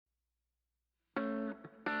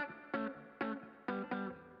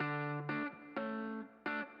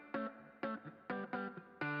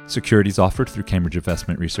Securities offered through Cambridge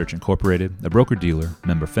Investment Research Incorporated, a broker-dealer,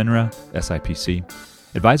 member FINRA, SIPC.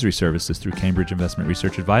 Advisory services through Cambridge Investment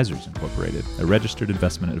Research Advisors Incorporated, a registered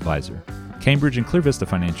investment advisor. Cambridge and Clear Vista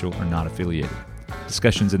Financial are not affiliated.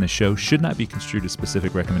 Discussions in this show should not be construed as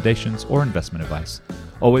specific recommendations or investment advice.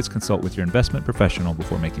 Always consult with your investment professional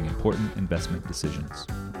before making important investment decisions.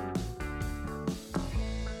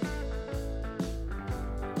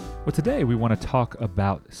 Well, today we want to talk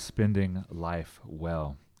about spending life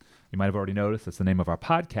well. You might have already noticed that's the name of our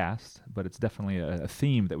podcast, but it's definitely a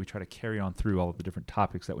theme that we try to carry on through all of the different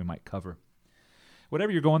topics that we might cover.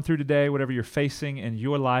 Whatever you're going through today, whatever you're facing in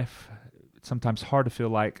your life, it's sometimes hard to feel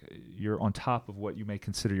like you're on top of what you may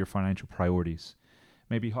consider your financial priorities. It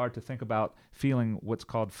may be hard to think about feeling what's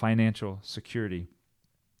called financial security.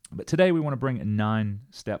 But today we want to bring a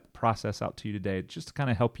 9-step process out to you today just to kind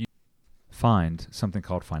of help you find something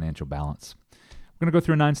called financial balance. We're going to go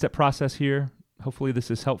through a 9-step process here. Hopefully this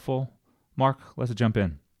is helpful. Mark, let's jump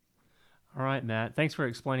in. All right, Matt. Thanks for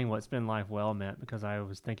explaining what Spend Life Well meant, because I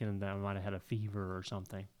was thinking that I might have had a fever or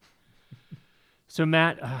something. So,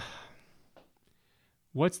 Matt,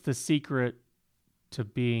 what's the secret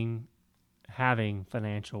to having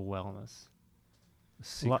financial wellness?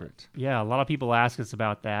 Secret. A lot of people ask us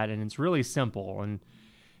about that, and it's really simple. And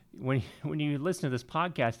when you listen to this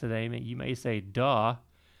podcast today, you may say, duh,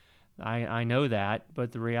 I know that,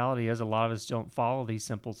 but the reality is a lot of us don't follow these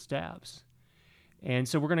simple steps. And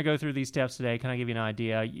so we're going to go through these steps today. Can I give you an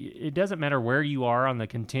idea? It doesn't matter where you are on the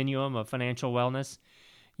continuum of financial wellness.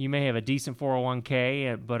 You may have a decent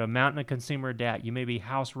 401k, but a mountain of consumer debt. You may be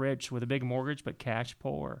house rich with a big mortgage, but cash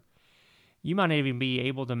poor. You might not even be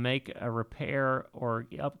able to make a repair or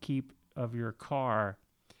upkeep of your car.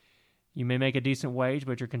 You may make a decent wage,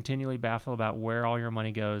 but you're continually baffled about where all your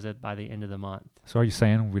money goes by the end of the month. So are you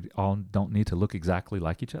saying we all don't need to look exactly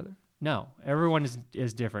like each other? No, everyone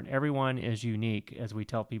is different. Everyone is unique, as we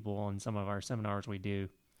tell people in some of our seminars we do.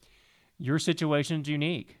 Your situation's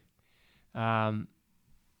unique. But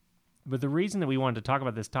the reason that we wanted to talk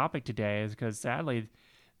about this topic today is because, sadly,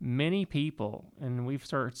 many people, and we've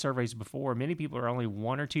started surveys before, many people are only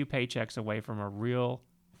 1 or 2 paychecks away from a real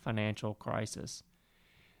financial crisis.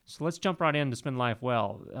 So let's jump right in to Spend Life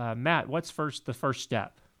Well. Matt, what's the first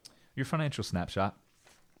step? Your financial snapshot.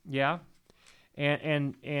 Yeah,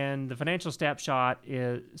 and the financial snapshot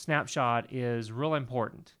is real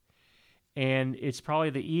important, and it's probably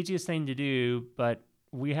the easiest thing to do, but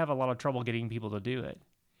we have a lot of trouble getting people to do it.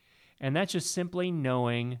 And that's just simply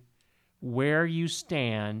knowing where you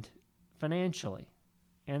stand financially,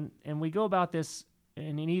 and we go about this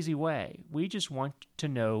in an easy way. We just want to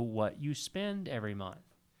know what you spend every month.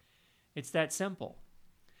 It's that simple.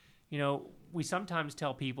 You know, we sometimes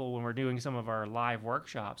tell people when we're doing some of our live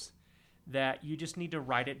workshops that you just need to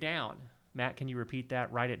write it down. Matt, can you repeat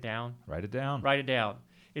that? Write it down? Write it down. Write it down.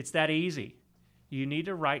 It's that easy. You need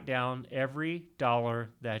to write down every dollar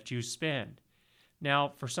that you spend.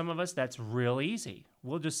 Now, for some of us, that's real easy.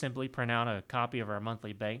 We'll just simply print out a copy of our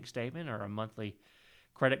monthly bank statement or a monthly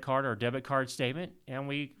credit card or debit card statement, and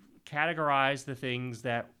we categorize the things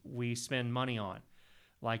that we spend money on,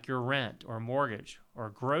 like your rent or mortgage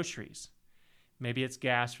or groceries. Maybe it's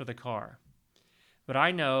gas for the car. But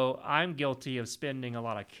I know I'm guilty of spending a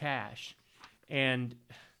lot of cash. And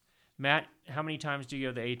Matt, how many times do you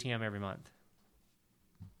go to the ATM every month?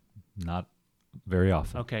 Not very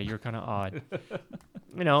often. Okay, you're kind of odd.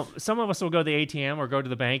 You know, some of us will go to the ATM or go to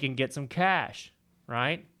the bank and get some cash,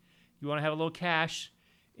 right? You want to have a little cash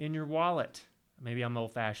in your wallet. Maybe I'm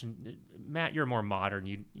old-fashioned. Matt, you're more modern.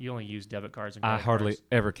 You only use debit cards and credit cards. I hardly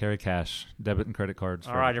ever carry cash, debit and credit cards.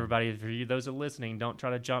 All right, everybody. For you, those are listening, don't try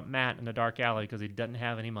to jump Matt in the dark alley because he doesn't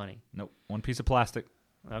have any money. Nope. One piece of plastic.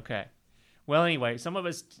 Okay. Well, anyway, some of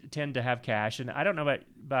us tend to have cash, and I don't know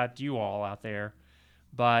about you all out there,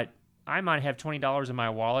 but I might have $20 in my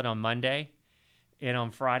wallet on Monday, and on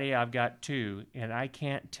Friday I've got $2, and I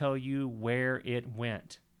can't tell you where it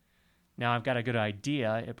went. Now, I've got a good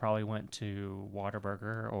idea. It probably went to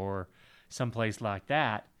Whataburger or someplace like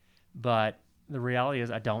that. But the reality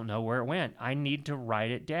is I don't know where it went. I need to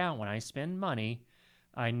write it down. When I spend money,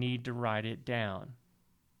 I need to write it down.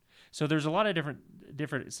 So there's a lot of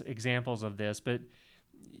different examples of this, but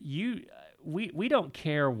we don't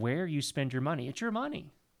care where you spend your money. It's your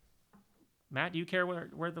money. Matt, do you care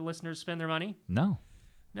where the listeners spend their money? No.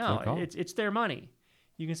 No, it's their money.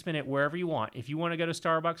 You can spend it wherever you want. If you want to go to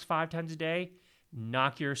Starbucks 5 times a day,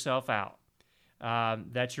 knock yourself out.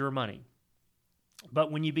 That's your money.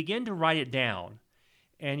 But when you begin to write it down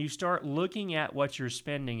and you start looking at what you're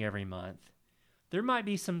spending every month, there might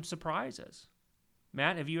be some surprises.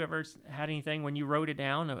 Matt, have you ever had anything when you wrote it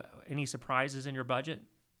down, any surprises in your budget?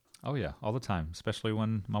 Oh, yeah, all the time, especially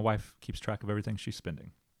when my wife keeps track of everything she's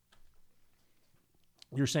spending.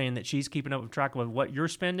 You're saying that she's keeping up with track of what you're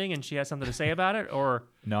spending and she has something to say about it, or?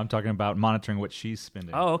 No, I'm talking about monitoring what she's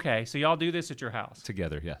spending. Oh, okay. So y'all do this at your house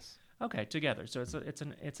Together, yes. Okay, together. So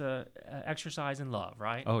it's a exercise in love,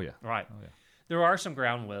 right? Oh, yeah. Right. Oh, yeah. There are some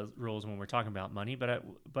ground rules when we're talking about money,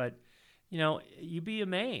 but you'd be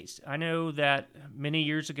amazed. I know that many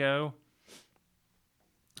years ago,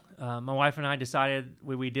 my wife and I decided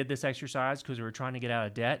we did this exercise because we were trying to get out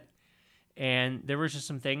of debt. And there was just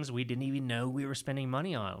some things we didn't even know we were spending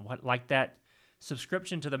money on, like that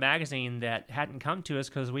subscription to the magazine that hadn't come to us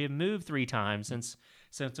because we had moved 3 times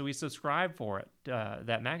since we subscribed for it,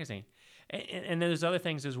 that magazine. And there's other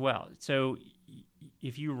things as well. So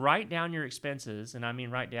if you write down your expenses, and I mean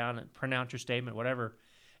write down and print out your statement, whatever,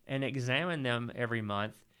 and examine them every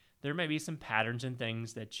month, there may be some patterns and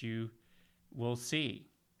things that you will see.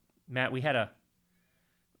 Matt, we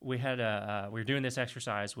were doing this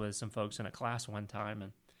exercise with some folks in a class one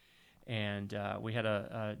time, and we had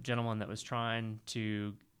a gentleman that was trying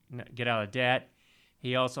to get out of debt.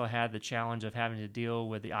 He also had the challenge of having to deal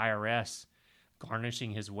with the IRS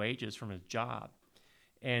garnishing his wages from his job.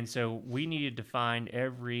 And so we needed to find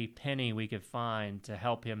every penny we could find to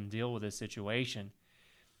help him deal with this situation.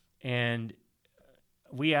 And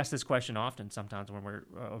we ask this question often sometimes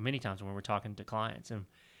many times when we're talking to clients.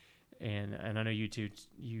 And I know you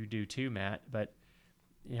do too, Matt, but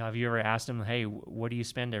have you ever asked them, hey, what do you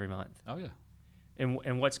spend every month? Oh, yeah.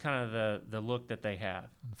 And what's kind of the look that they have?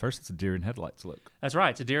 First, it's a deer in headlights look. That's right.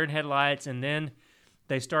 It's a deer in headlights, and then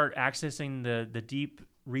they start accessing the deep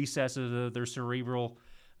recesses of their cerebral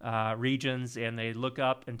regions, and they look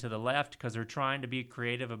up and to the left because they're trying to be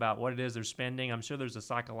creative about what it is they're spending. I'm sure there's a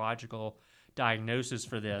psychological diagnosis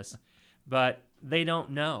for this, but they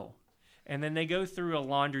don't know. And then they go through a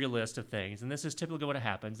laundry list of things, and this is typically what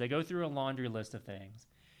happens. They go through a laundry list of things,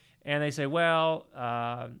 and they say, well,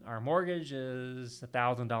 our mortgage is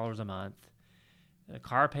 $1,000 a month. The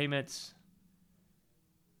car payment's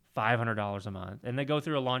 $500 a month. And they go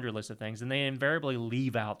through a laundry list of things, and they invariably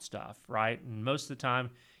leave out stuff, right? And most of the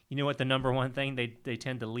time, you know what the number one thing they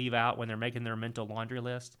tend to leave out when they're making their mental laundry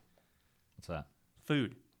list? What's that?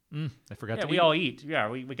 Food. They forgot to eat. Yeah, we all eat. Yeah,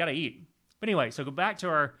 we got to eat. But anyway, so go back to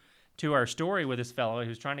our story with this fellow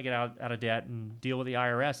who's trying to get out of debt and deal with the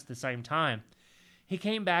IRS at the same time. He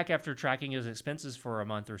came back after tracking his expenses for a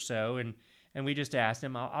month or so, and we just asked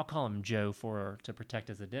him, I'll call him Joe to protect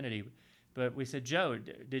his identity, but we said, Joe,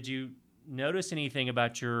 did you notice anything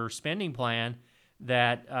about your spending plan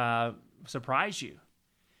that surprised you?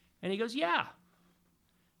 And he goes, yeah,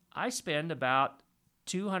 I spend about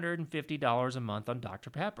 $250 a month on Dr.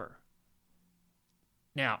 Pepper.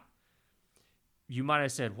 Now, you might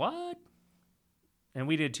have said, what? And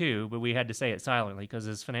we did too, but we had to say it silently because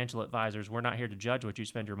as financial advisors, we're not here to judge what you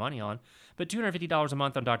spend your money on. But $250 a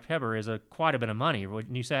month on Dr. Pepper is quite a bit of money,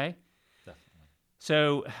 wouldn't you say? Definitely.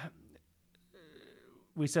 So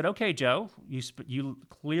we said, okay, Joe, you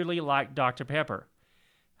clearly like Dr. Pepper.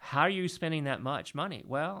 How are you spending that much money?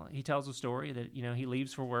 Well, he tells a story that, he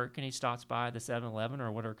leaves for work and he stops by the 7-Eleven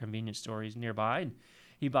or whatever convenience store is nearby, and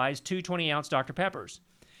he buys 2 20-ounce Dr. Peppers.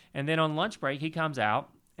 And then on lunch break, he comes out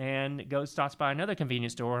and stops by another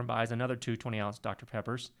convenience store and buys another 2 20-ounce Dr.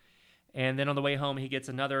 Peppers. And then on the way home, he gets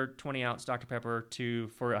another 20-ounce Dr. Pepper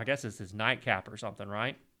for I guess it's his nightcap or something,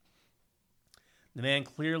 right? The man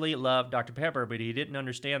clearly loved Dr. Pepper, but he didn't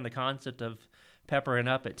understand the concept of peppering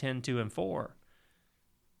up at 10, 2, and 4.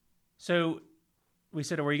 So we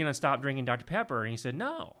said, are you going to stop drinking Dr. Pepper? And he said,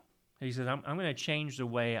 no. He said, I'm going to change the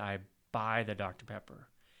way I buy the Dr. Pepper.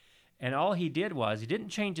 And all he did was, he didn't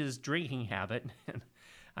change his drinking habit.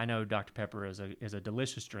 I know Dr. Pepper is a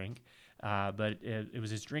delicious drink, but it was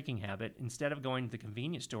his drinking habit. Instead of going to the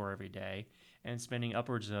convenience store every day and spending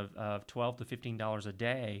upwards of $12 to $15 a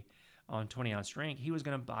day on 20-ounce drink, he was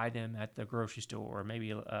going to buy them at the grocery store or maybe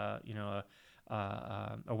a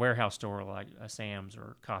warehouse store like a Sam's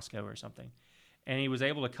or Costco or something. And he was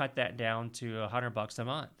able to cut that down to $100 a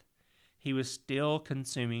month. He was still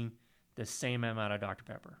consuming the same amount of Dr.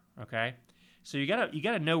 Pepper. Okay, so you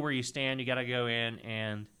gotta know where you stand. You gotta go in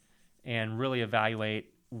and really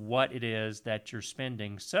evaluate what it is that you're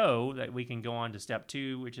spending, so that we can go on to step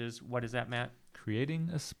 2, which is, what is that, Matt? Creating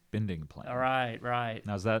a spending plan. All right.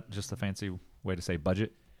 Now, is that just a fancy way to say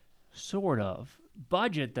budget? Sort of.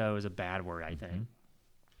 Budget, though, is a bad word, I think.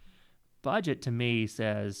 Budget to me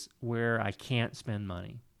says where I can't spend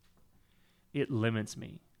money. It limits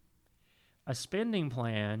me. A spending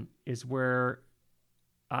plan is where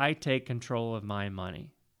I take control of my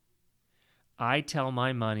money. I tell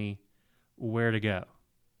my money where to go.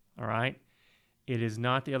 All right? It is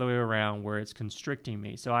not the other way around where it's constricting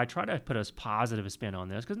me. So I try to put a positive spin on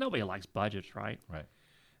this because nobody likes budgets, right? Right.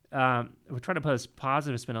 We try to put a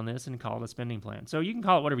positive spin on this and call it a spending plan. So you can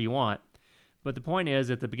call it whatever you want. But the point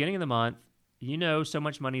is, at the beginning of the month, you know so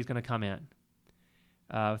much money is going to come in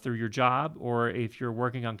through your job, or if you're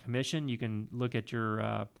working on commission, you can look at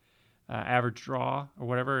your average draw or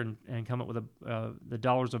whatever and come up with the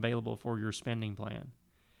dollars available for your spending plan.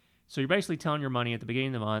 So you're basically telling your money at the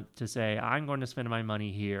beginning of the month to say, I'm going to spend my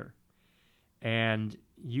money here. And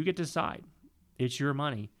you get to decide. It's your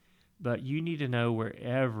money. But you need to know where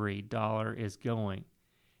every dollar is going.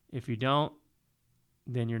 If you don't,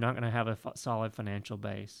 then you're not going to have a solid financial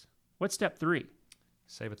base. What's step 3?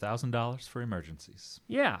 Save $1,000 for emergencies.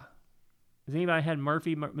 Yeah. Has anybody had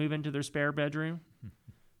Murphy move into their spare bedroom?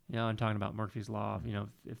 I'm talking about Murphy's Law.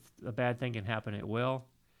 If a bad thing can happen, it will.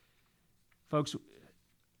 Folks,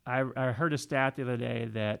 I heard a stat the other day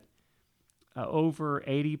that over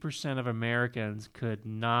 80% of Americans could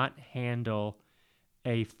not handle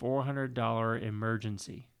a $400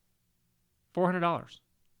 emergency. $400.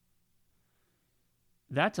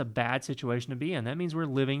 That's a bad situation to be in. That means we're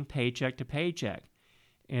living paycheck to paycheck.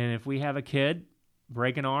 And if we have a kid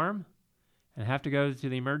break an arm and have to go to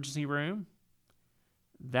the emergency room,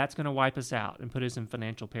 that's going to wipe us out and put us in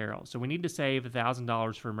financial peril. So we need to save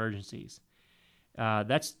 $1,000 for emergencies.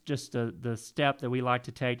 That's just the step that we like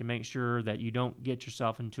to take to make sure that you don't get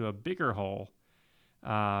yourself into a bigger hole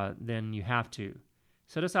than you have to.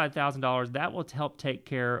 Set aside $1,000. That will help take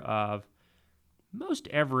care of most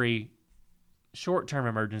every short-term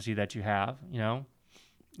emergency that you have.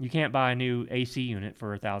 You can't buy a new AC unit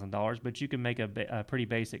for $1,000, but you can make a pretty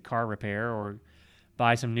basic car repair or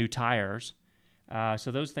buy some new tires.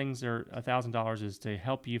 So those things are $1,000 is to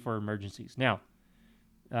help you for emergencies. Now,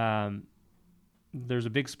 there's a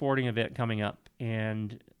big sporting event coming up,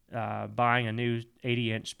 and buying a new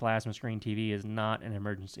 80-inch plasma screen TV is not an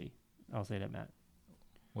emergency. I'll say that, Matt.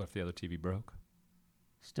 What if the other TV broke?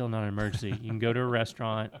 Still not an emergency. You can go to a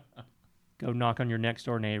restaurant, go knock on your next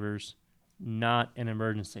door neighbors. Not an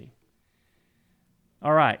emergency.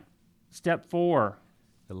 All right. Step 4.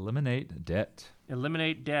 Eliminate debt.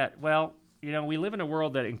 Eliminate debt. Well, we live in a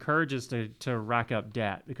world that encourages to rack up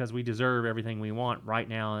debt because we deserve everything we want right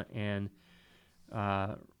now and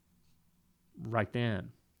right then.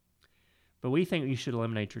 But we think you should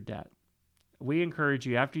eliminate your debt. We encourage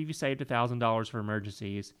you, after you've saved $1,000 for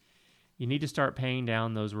emergencies, you need to start paying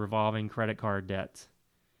down those revolving credit card debts.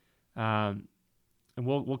 And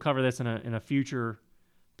we'll cover this in a future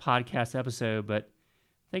podcast episode. But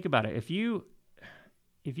think about it: if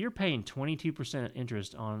you're paying 22%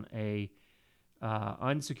 interest on a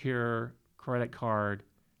unsecured credit card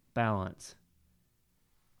balance,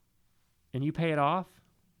 and you pay it off,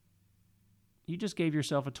 you just gave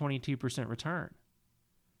yourself a 22% return.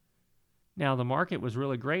 Now, the market was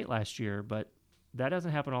really great last year, but that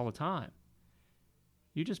doesn't happen all the time.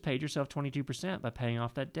 You just paid yourself 22% by paying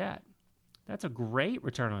off that debt. That's a great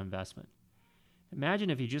return on investment. Imagine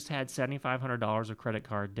if you just had $7,500 of credit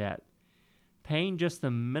card debt. Paying just the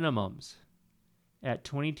minimums at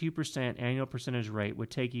 22% annual percentage rate would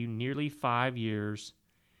take you nearly 5 years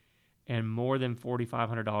and more than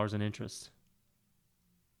 $4,500 in interest.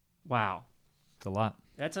 Wow. It's a lot.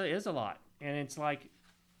 It is a lot. And it's like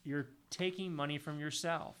you're taking money from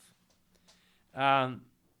yourself.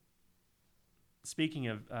 Speaking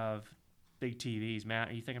of big TVs, Matt,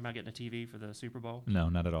 are you thinking about getting a TV for the Super Bowl? No,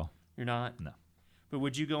 not at all. You're not? No. But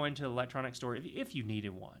would you go into an electronics store if you needed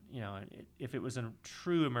one? If it was a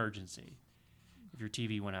true emergency, if your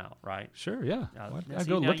TV went out, right? Sure, yeah. I'd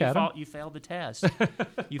go look at them. You failed the test.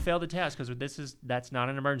 You failed the test because that's not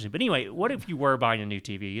an emergency. But anyway, what if you were buying a new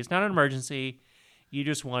TV? It's not an emergency. You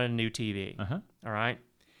just want a new TV. Uh-huh. All right.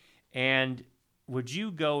 And would you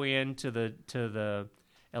go into the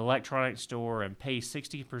electronics store and pay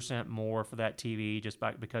 60% more for that TV just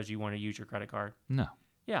because you want to use your credit card? No.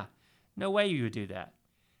 Yeah. No way you would do that.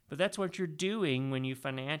 But that's what you're doing when you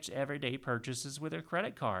finance everyday purchases with a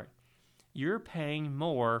credit card. You're paying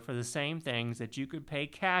more for the same things that you could pay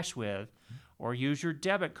cash with or use your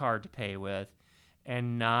debit card to pay with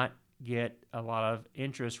and not get a lot of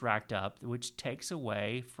interest racked up, which takes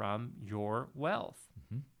away from your wealth.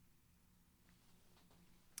 Mm-hmm.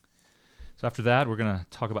 So after that, we're going to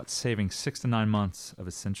talk about saving 6 to 9 months of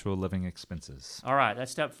essential living expenses. All right,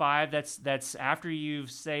 that's step 5. That's after you've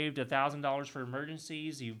saved $1,000 for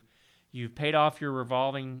emergencies. You've paid off your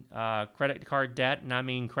revolving credit card debt, and I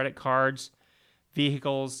mean credit cards,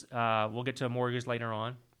 vehicles. We'll get to a mortgage later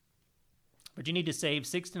on. But you need to save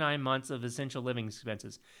 6 to 9 months of essential living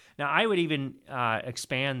expenses. Now, I would even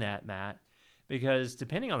expand that, Matt, because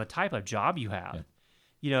depending on the type of job you have,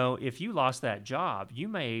 if you lost that job,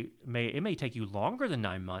 it may take you longer than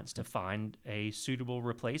 9 months to find a suitable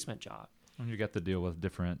replacement job. And you got to deal with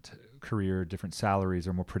different salaries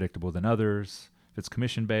are more predictable than others. If it's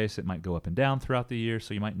commission-based, it might go up and down throughout the year,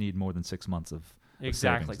 so you might need more than 6 months of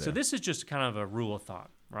Exactly. savings So there. this is just kind of a rule of thumb,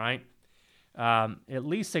 right? At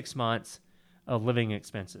least 6 months of living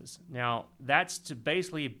expenses. Now, that's to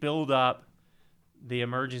basically build up the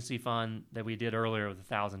emergency fund that we did earlier with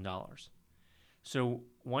 $1,000. So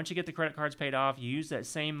once you get the credit cards paid off, you use that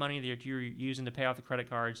same money that you're using to pay off the credit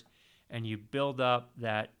cards, and you build up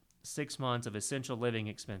that 6 months of essential living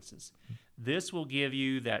expenses. This will give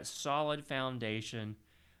you that solid foundation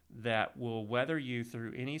that will weather you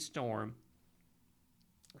through any storm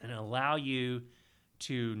and allow you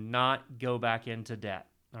to not go back into debt.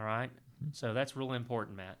 All right? So that's really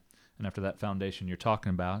important, Matt. And after that foundation you're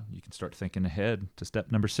talking about, you can start thinking ahead to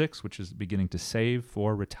step number 6, which is beginning to save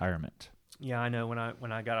for retirement. Yeah, I know. When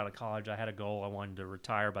I got out of college, I had a goal. I wanted to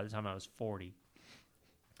retire by the time I was 40.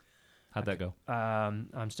 How'd that go?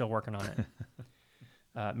 I'm still working on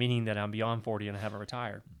it, meaning that I'm beyond 40 and I haven't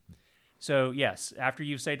retired. So, yes, after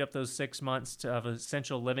you've saved up those 6 months of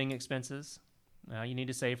essential living expenses, you need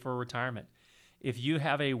to save for retirement. If you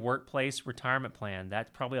have a workplace retirement plan, that's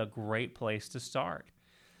probably a great place to start.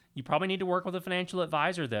 You probably need to work with a financial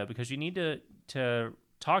advisor, though, because you need to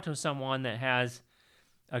talk to someone that has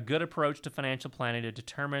a good approach to financial planning to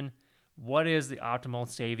determine what is the optimal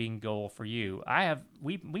saving goal for you.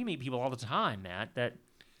 We meet people all the time, Matt,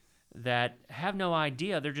 that have no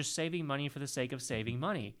idea. They're just saving money for the sake of saving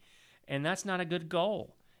money. And that's not a good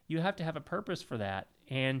goal. You have to have a purpose for that.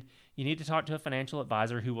 And you need to talk to a financial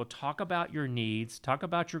advisor who will talk about your needs, talk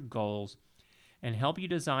about your goals, and help you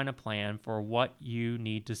design a plan for what you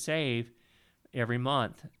need to save every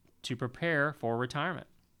month to prepare for retirement.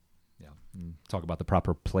 Yeah. And talk about the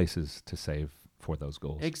proper places to save for those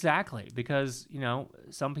goals. Exactly, because a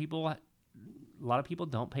lot of people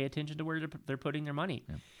don't pay attention to where they're putting their money.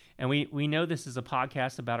 Yeah. And we know this is a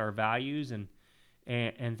podcast about our values and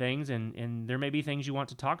things, and there may be things you want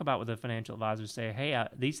to talk about with a financial advisor. Say, hey,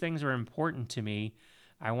 these things are important to me.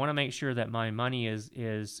 I want to make sure that my money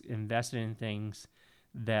is invested in things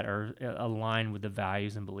that are aligned with the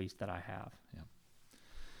values and beliefs that I have. Yeah.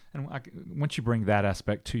 And once you bring that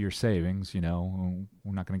aspect to your savings, we're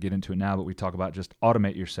not going to get into it now, but we talk about just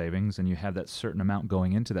automate your savings, and you have that certain amount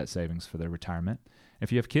going into that savings for their retirement.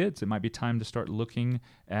 If you have kids, it might be time to start looking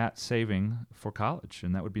at saving for college,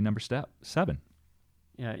 and that would be number 7.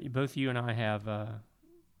 Yeah, both you and I have a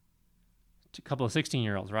couple of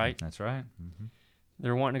 16-year-olds, right? That's right. Mm-hmm.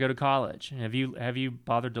 They're wanting to go to college. Have you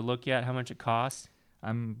bothered to look yet how much it costs?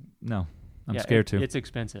 I'm scared to. It's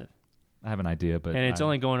expensive. I have an idea, but and it's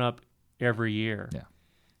only going up every year.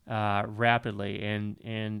 Yeah. Rapidly,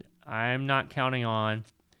 and I'm not counting on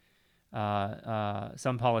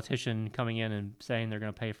some politician coming in and saying they're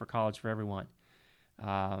going to pay for college for everyone.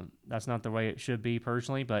 That's not the way it should be,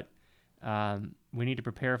 personally, but we need to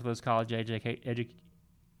prepare for those college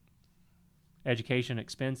education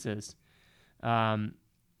expenses.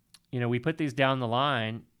 We put these down the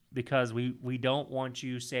line because we don't want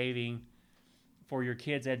you saving for your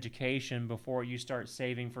kids' education before you start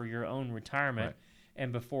saving for your own retirement, right,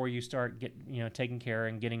 and before you start taking care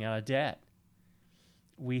and getting out of debt.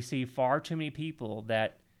 We see far too many people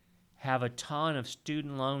that have a ton of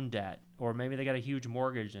student loan debt, or maybe they got a huge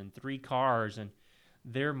mortgage and 3 cars, and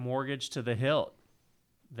they're mortgaged to the hilt.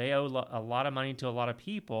 They owe a lot of money to a lot of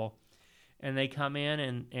people, and they come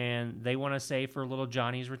in and they want to save for little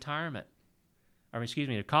Johnny's retirement,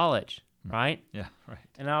 to college. Right? Yeah, right.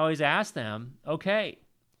 And I always ask them, okay,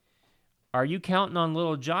 are you counting on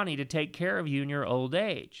little Johnny to take care of you in your old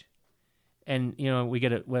age? And, we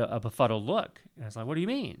get a befuddled look. And it's like, what do you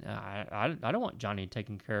mean? I don't want Johnny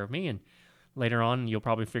taking care of me. And later on, you'll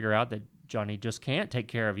probably figure out that Johnny just can't take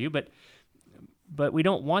care of you. But we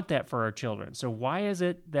don't want that for our children. So why is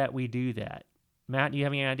it that we do that? Matt, do you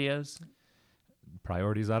have any ideas?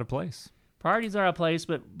 Priorities out of place. Priorities are a place,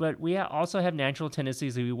 but we also have natural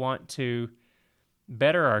tendencies that we want to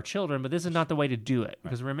better our children, but this is not the way to do it. Right.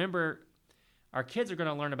 Because remember, our kids are going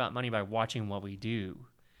to learn about money by watching what we do.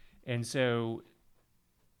 And so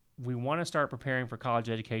we want to start preparing for college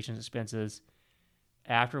education expenses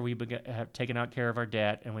after we have taken out care of our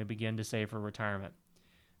debt and we begin to save for retirement.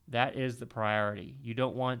 That is the priority. You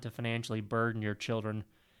don't want to financially burden your children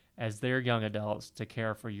as they're young adults to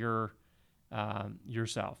care for yourself.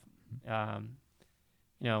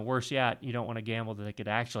 Worse yet, you don't want to gamble that they could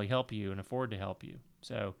actually help you and afford to help you.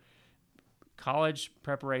 So college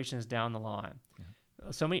preparation is down the line. Yeah.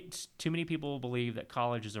 Too many people believe that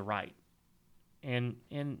college is a right. And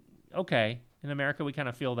okay, in America we kind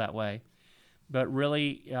of feel that way. But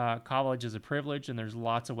really, college is a privilege, and there's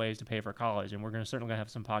lots of ways to pay for college. And we're certainly going to have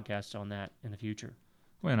some podcasts on that in the future.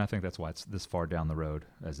 Well, and I think that's why it's this far down the road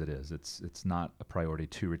as it is. It's not a priority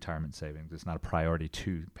to retirement savings. It's not a priority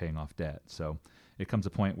to paying off debt. So it comes a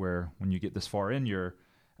point where when you get this far in your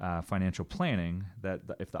financial planning, that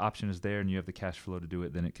if the option is there and you have the cash flow to do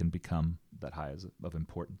it, then it can become that high of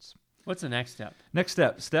importance. What's the next step? Next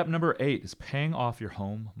step. Step number 8 is paying off your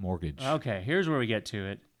home mortgage. Okay, here's where we get to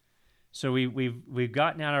it. So we've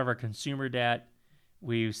gotten out of our consumer debt.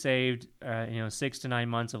 We've saved 6 to 9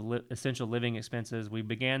 months of essential living expenses. We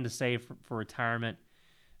began to save for retirement.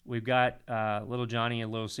 We've got little Johnny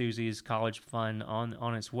and little Susie's college fund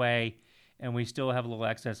on its way, and we still have a little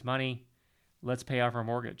excess money. Let's pay off our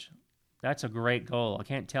mortgage. That's a great goal. I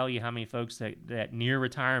can't tell you how many folks that near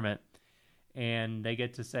retirement, and they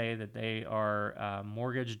get to say that they are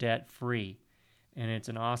mortgage debt free, and it's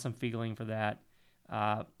an awesome feeling for that.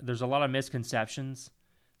 There's a lot of misconceptions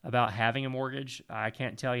about having a mortgage. I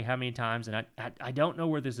can't tell you how many times, and I don't know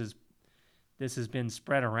where this has been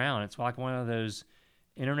spread around. It's like one of those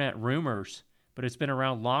internet rumors, but it's been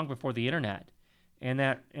around long before the internet. And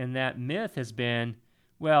that myth has been,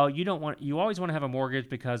 well, you always want to have a mortgage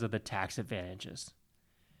because of the tax advantages.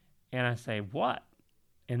 And I say, what?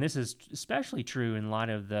 And this is especially true in light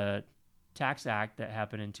of the Tax Act that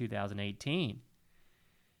happened in 2018.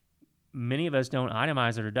 Many of us don't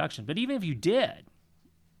itemize the deduction, but even if you did,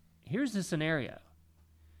 here's the scenario.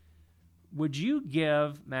 Would you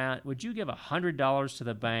give $100 to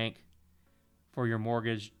the bank for your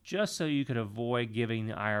mortgage just so you could avoid giving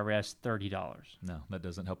the IRS $30? No, that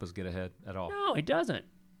doesn't help us get ahead at all. No, it doesn't.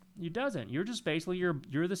 It doesn't. You're just basically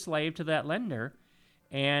you're the slave to that lender,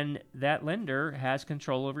 and that lender has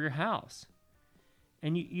control over your house.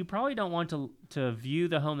 And you probably don't want to view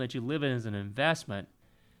the home that you live in as an investment,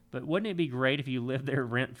 but wouldn't it be great if you lived there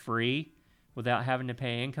rent-free without having to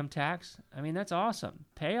pay income tax? I mean, that's awesome.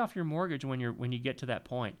 Pay off your mortgage when you get to that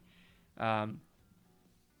point.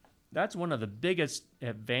 That's one of the biggest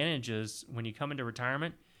advantages when you come into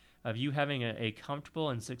retirement of you having a comfortable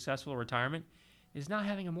and successful retirement is not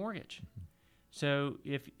having a mortgage. Mm-hmm. So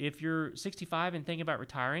if you're 65 and thinking about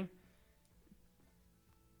retiring,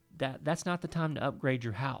 that's not the time to upgrade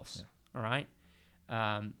your house. Yeah. All right.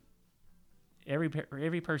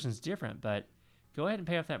 Every person's different, but go ahead and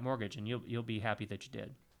pay off that mortgage, and you'll be happy that you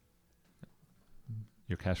did.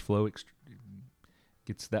 Your cash flow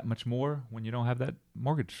gets that much more when you don't have that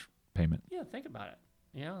mortgage payment. Yeah, think about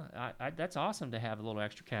it. That's awesome to have a little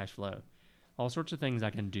extra cash flow. All sorts of things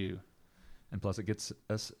I can do. And plus, it gets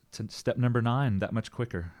us to step number 9 that much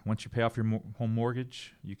quicker. Once you pay off your home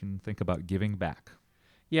mortgage, you can think about giving back.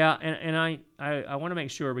 Yeah, and I want to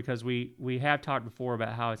make sure, because we have talked before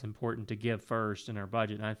about how it's important to give first in our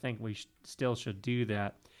budget, and I think we still should do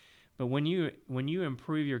that. But when you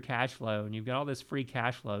improve your cash flow and you've got all this free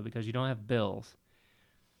cash flow because you don't have bills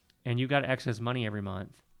and you've got excess money every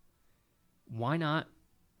month, why not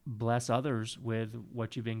bless others with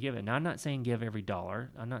what you've been given? Now, I'm not saying give every dollar.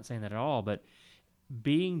 I'm not saying that at all, but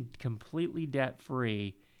being completely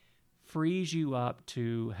debt-free frees you up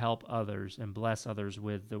to help others and bless others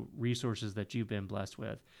with the resources that you've been blessed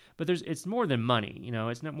with. But it's more than money.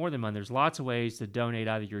 It's not more than money. There's lots of ways to donate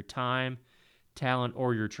either your time, talent,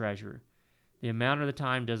 or your treasure. The amount of the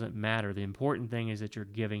time doesn't matter. The important thing is that you're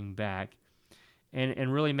giving back.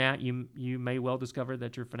 And really, Matt, you may well discover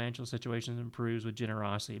that your financial situation improves with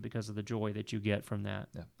generosity because of the joy that you get from that.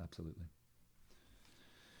 Yeah, absolutely.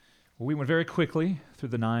 Well, we went very quickly through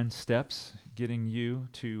the 9 steps, getting you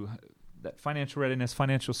to that financial readiness,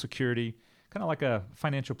 financial security, kind of like a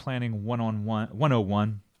financial planning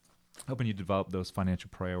 101, helping you develop those financial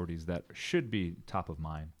priorities that should be top of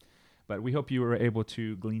mind. But we hope you were able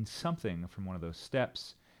to glean something from one of those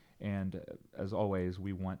steps. And as always,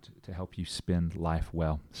 we want to help you spend life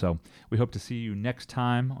well. So we hope to see you next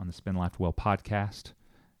time on the Spend Life Well podcast.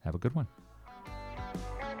 Have a good one.